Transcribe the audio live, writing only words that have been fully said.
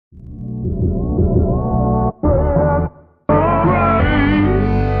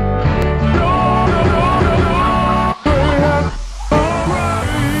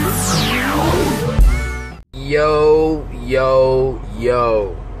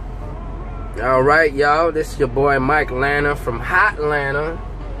All right, y'all. This is your boy Mikelanta from Hotlanta,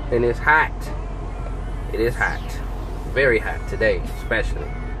 and it's hot. It is hot, very hot today, especially.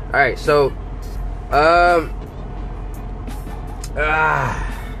 All right, so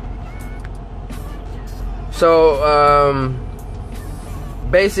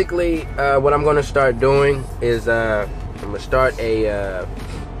basically, what I'm gonna start doing is I'm gonna start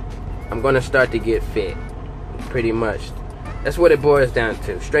to get fit, pretty much. That's what it boils down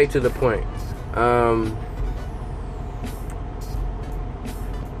to, straight to the point.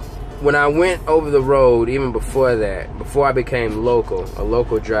 When I went over the road, even before that, before I became a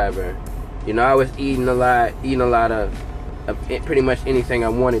local driver, you know, I was eating a lot of pretty much anything I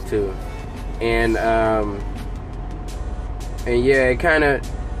wanted to, and yeah, it kind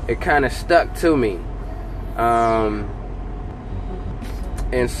of stuck to me, and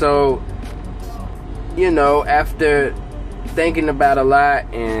so, you know, after thinking about a lot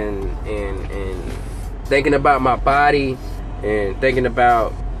and thinking about my body and thinking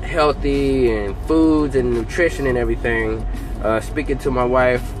about healthy and foods and nutrition and everything, speaking to my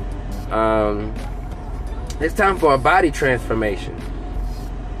wife, it's time for a body transformation.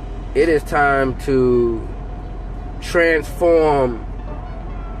 It is time to transform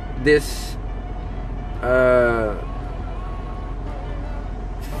this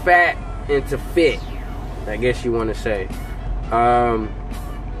fat into fit, I guess you want to say.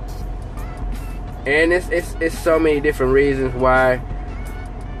 And it's so many different reasons why,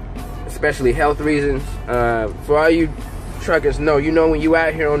 especially health reasons. For all you truckers know, you know, when you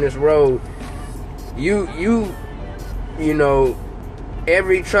out here on this road, you know,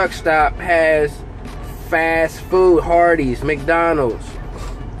 every truck stop has fast food, Hardee's, McDonald's,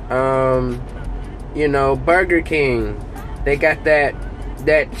 you know, Burger King. They got that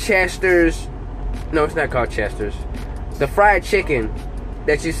Chester's. No, it's not called Chester's. The fried chicken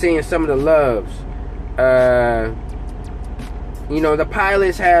that you see in some of the Loves. You know, the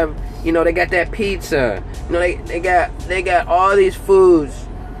pilots have, you know, they got that pizza. You know, they got all these foods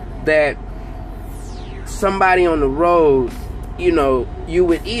that somebody on the road, you know, you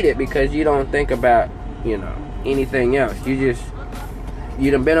would eat it because you don't think about, you know, anything else. You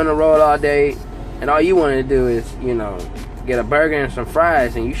done been on the road all day, and all you want to do is, you know, get a burger and some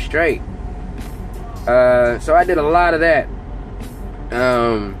fries, and you straight. So I did a lot of that.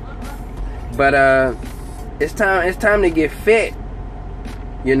 But it's time to get fit,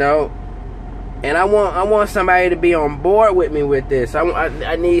 you know. And I want somebody to be on board with me with this.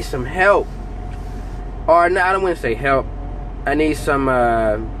 I need some help. Or no, I don't want to say help. I need some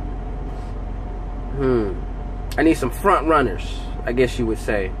I need some front runners, I guess you would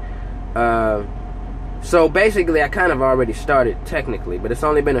say. So basically, I kind of already started technically, but it's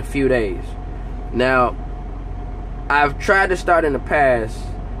only been a few days. Now, I've tried to start in the past,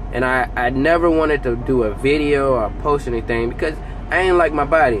 and I never wanted to do a video or post anything because I ain't like my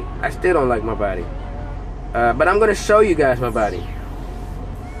body. I still don't like my body. But I'm going to show you guys my body.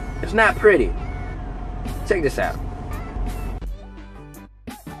 It's not pretty. Check this out.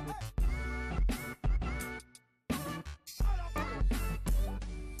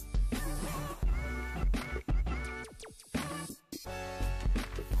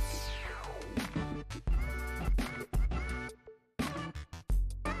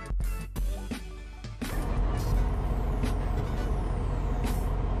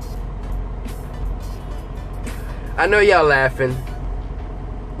 I know y'all laughing,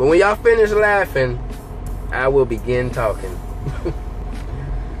 but when y'all finish laughing, I will begin talking.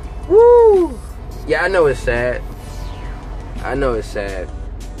 Woo! Yeah, I know it's sad. I know it's sad.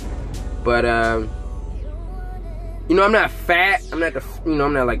 But you know, I'm not fat. I'm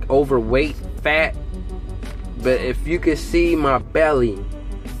not like overweight fat. But if you could see, my belly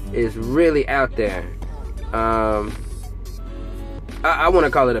is really out there. I want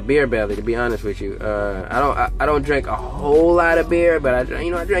to call it a beer belly, to be honest with you. I don't drink a whole lot of beer, but I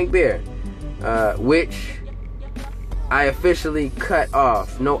drink beer, which I officially cut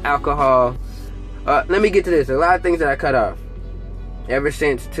off. No alcohol. Let me get to this. A lot of things that I cut off ever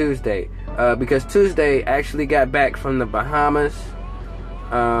since Tuesday, because Tuesday I actually got back from the Bahamas,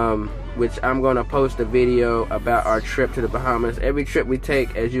 which I'm gonna post a video about our trip to the Bahamas. Every trip we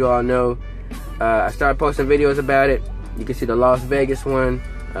take, as you all know, I started posting videos about it. You can see the Las Vegas one.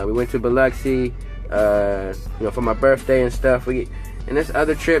 We went to Biloxi, you know, for my birthday and stuff. And there's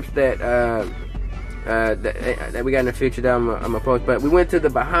other trips that that we got in the future that I'm gonna post. But we went to the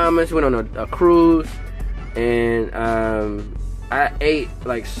Bahamas. Went on a cruise, and I ate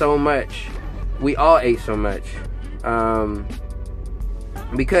like so much. We all ate so much,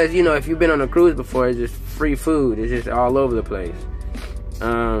 because, you know, if you've been on a cruise before, it's just free food. It's just all over the place.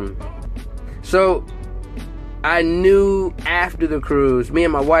 So I knew after the cruise, me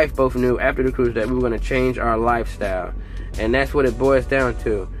and my wife both knew after the cruise that we were going to change our lifestyle. And that's what it boils down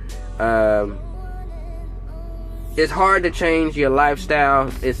to. It's hard to change your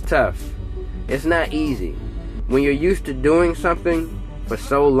lifestyle. It's tough. It's not easy. When you're used to doing something for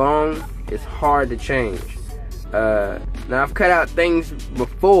so long, it's hard to change. Now, I've cut out things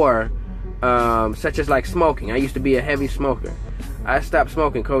before, such as like smoking. I used to be a heavy smoker. I stopped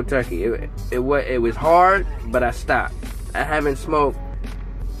smoking cold turkey. It was hard, but I stopped. I haven't smoked,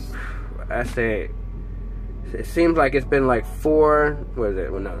 I say, it seems like it's been like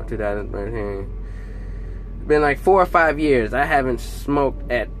 2013. It's been like 4 or 5 years. I haven't smoked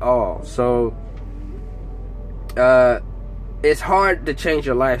at all. So, it's hard to change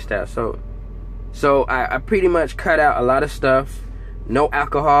your lifestyle. So I pretty much cut out a lot of stuff. No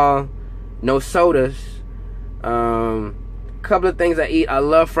alcohol, no sodas. Couple of things I eat. I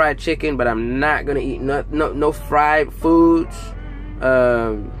love fried chicken, but I'm not gonna eat no fried foods.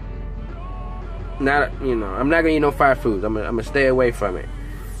 I'm not gonna eat no fried foods. I'm gonna stay away from it.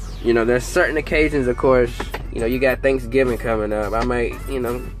 There's certain occasions, of course. You got Thanksgiving coming up. I might,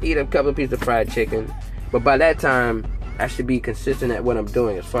 eat a couple of pieces of fried chicken. But by that time, I should be consistent at what I'm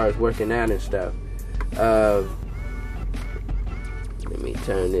doing as far as working out and stuff. Let me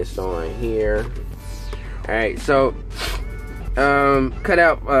turn this on here. Alright, so cut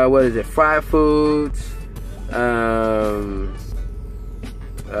out fried foods,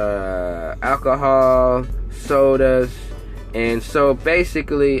 alcohol, sodas, and so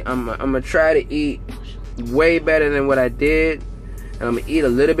basically I'm gonna try to eat way better than what I did, and I'm gonna eat a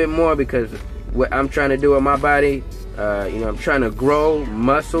little bit more because what I'm trying to do with my body, I'm trying to grow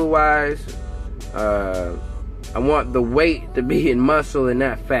muscle wise. I want the weight to be in muscle and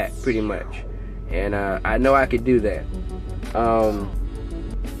not fat, pretty much, and I know I could do that. So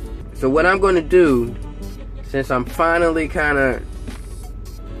what I'm going to do, since I'm finally kind of,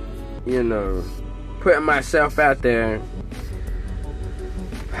 putting myself out there,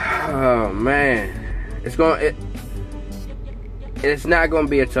 oh man, it's not going to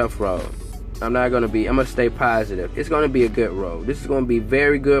be a tough road. I'm going to stay positive. It's going to be a good road. This is going to be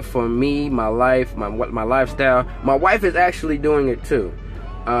very good for me, my life, my lifestyle. My wife is actually doing it too.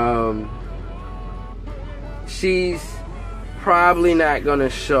 She's probably not going to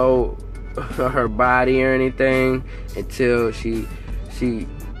show her body or anything until she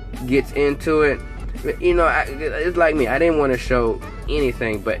gets into it. It's like me. I didn't want to show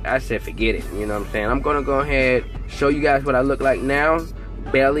anything, but I said forget it. You know what I'm saying? I'm going to go ahead, show you guys what I look like now.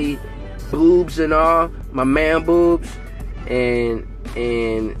 Belly, boobs and all, my man boobs, and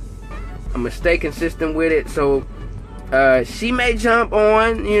I'm gonna stay consistent with it. So she may jump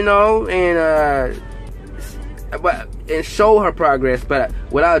on, and show her progress. But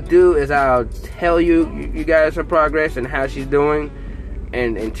what I'll do is I'll tell you guys her progress and how she's doing,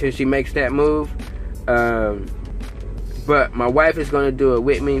 and until she makes that move. But my wife is gonna do it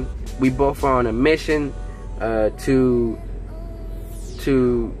with me. We both are on a mission to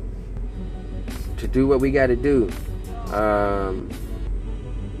do what we got to do,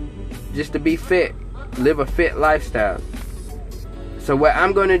 just to be fit, live a fit lifestyle. So what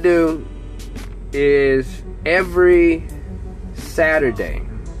I'm going to do is every Saturday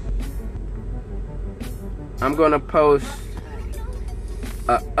I'm going to post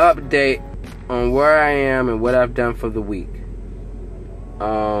an update on where I am and what I've done for the week.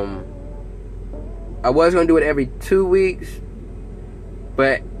 I was going to do it every 2 weeks,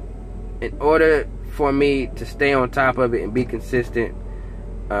 but in order for me to stay on top of it and be consistent,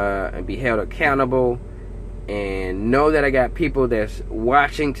 and be held accountable, and know that I got people that's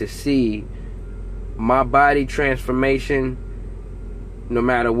watching to see my body transformation, no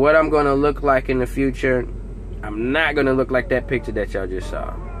matter what I'm going to look like in the future, I'm not going to look like that picture that y'all just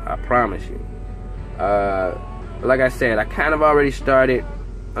saw. I promise you. Like I said, I kind of already started.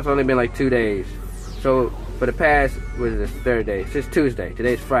 It's only been like 2 days. So for the past, what is this, third day? Since Tuesday.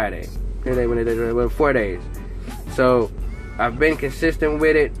 Today's Friday. Today, 4 days. So I've been consistent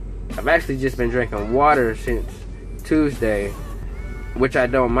with it. I've actually just been drinking water since Tuesday, which I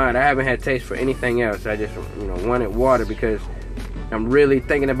don't mind. I haven't had taste for anything else. I just wanted water because I'm really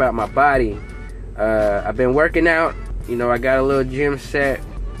thinking about my body. I've been working out. I got a little gym set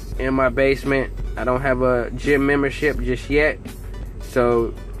in my basement. I don't have a gym membership just yet.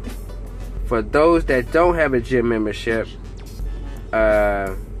 So for those that don't have a gym membership,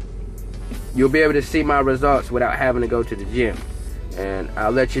 you'll be able to see my results without having to go to the gym. And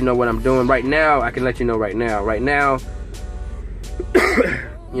I'll let you know what I'm doing right now. I can let you know right now. Right now,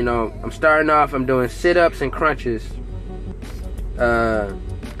 I'm starting off, I'm doing sit-ups and crunches. I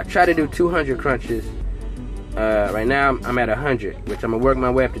try to do 200 crunches. Right now I'm at 100, which I'm gonna work my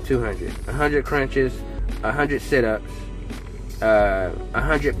way up to 200. 100 crunches, 100 sit-ups,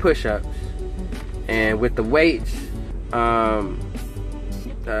 100 push-ups, and with the weights, the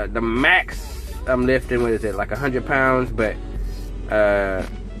max I'm lifting, what is it, like 100 pounds, but I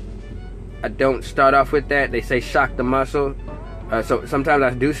don't start off with that. They say shock the muscle. So sometimes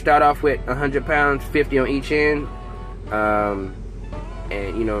I do start off with 100 pounds, 50 on each end, and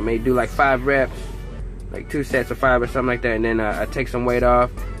you know, may do like 5 reps, like 2 sets of 5 or something like that, and then I take some weight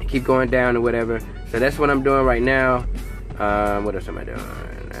off and keep going down or whatever. So that's what I'm doing right now. What else am I doing?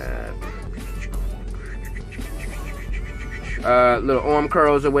 Little arm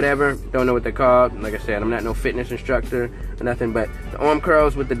curls or whatever. Don't know what they're called. Like I said, I'm not no fitness instructor or nothing, but the arm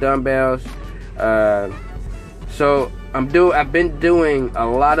curls with the dumbbells. So I've been doing a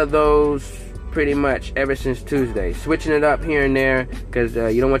lot of those pretty much ever since Tuesday, switching it up here and there, because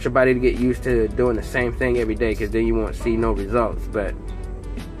you don't want your body to get used to doing the same thing every day, because then you won't see no results. But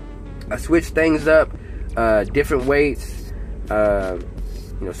I switch things up, different weights.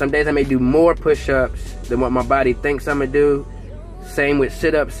 You know, some days I may do more push-ups than what my body thinks I'm gonna do. Same with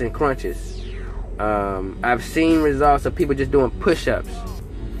sit-ups and crunches. I've seen results of people just doing push-ups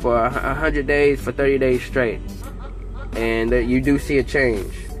for 100 days, for 30 days straight, and you do see a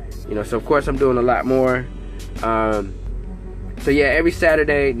change. You know, so of course I'm doing a lot more. So yeah, every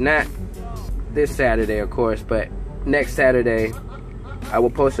Saturday, not this Saturday of course, but next Saturday I will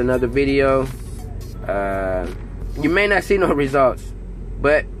post another video. You may not see no results,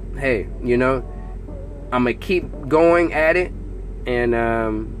 but hey, you know, I'm gonna keep going at it, and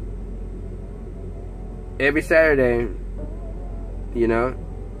every Saturday, you know,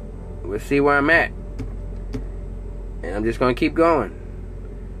 we'll see where I'm at, and I'm just gonna keep going.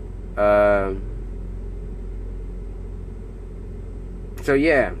 So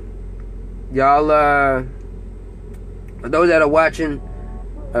yeah, y'all, those that are watching,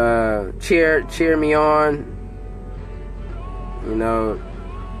 cheer me on. You know,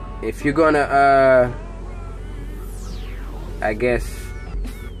 if you're gonna I guess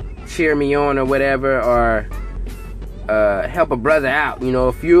cheer me on or whatever, or help a brother out, you know,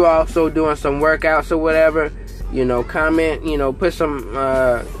 if you also doing some workouts or whatever, you know, comment, you know, put some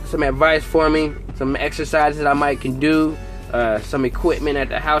advice for me, some exercises that I might can do, some equipment at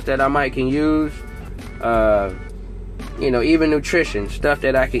the house that I might can use, you know, even nutrition stuff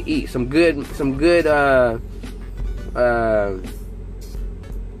that I can eat, some good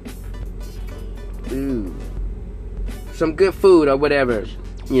food or whatever,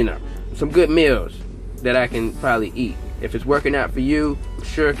 you know, some good meals that I can probably eat. If it's working out for you, I'm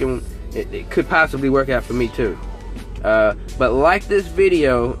sure it could possibly work out for me too. But like this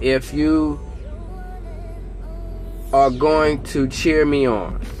video if you are going to cheer me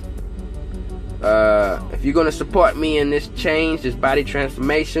on. If you're going to support me in this change, this body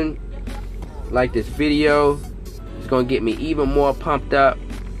transformation, like this video, it's going to get me even more pumped up.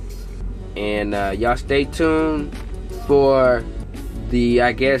 And y'all stay tuned for the,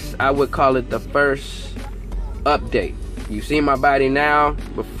 I guess I would call it the first update. You see my body now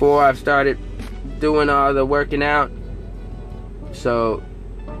before I've started doing all the working out. So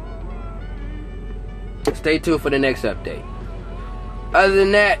stay tuned for the next update. Other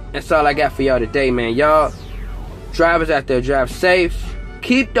than that, that's all I got for y'all today, man. Y'all drivers out there, drive safe.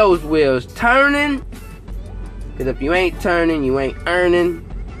 Keep those wheels turning, because if you ain't turning, you ain't earning.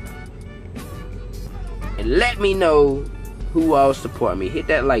 And let me know who all support me. Hit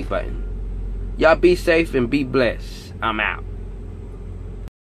that like button. Y'all be safe and be blessed. I'm out.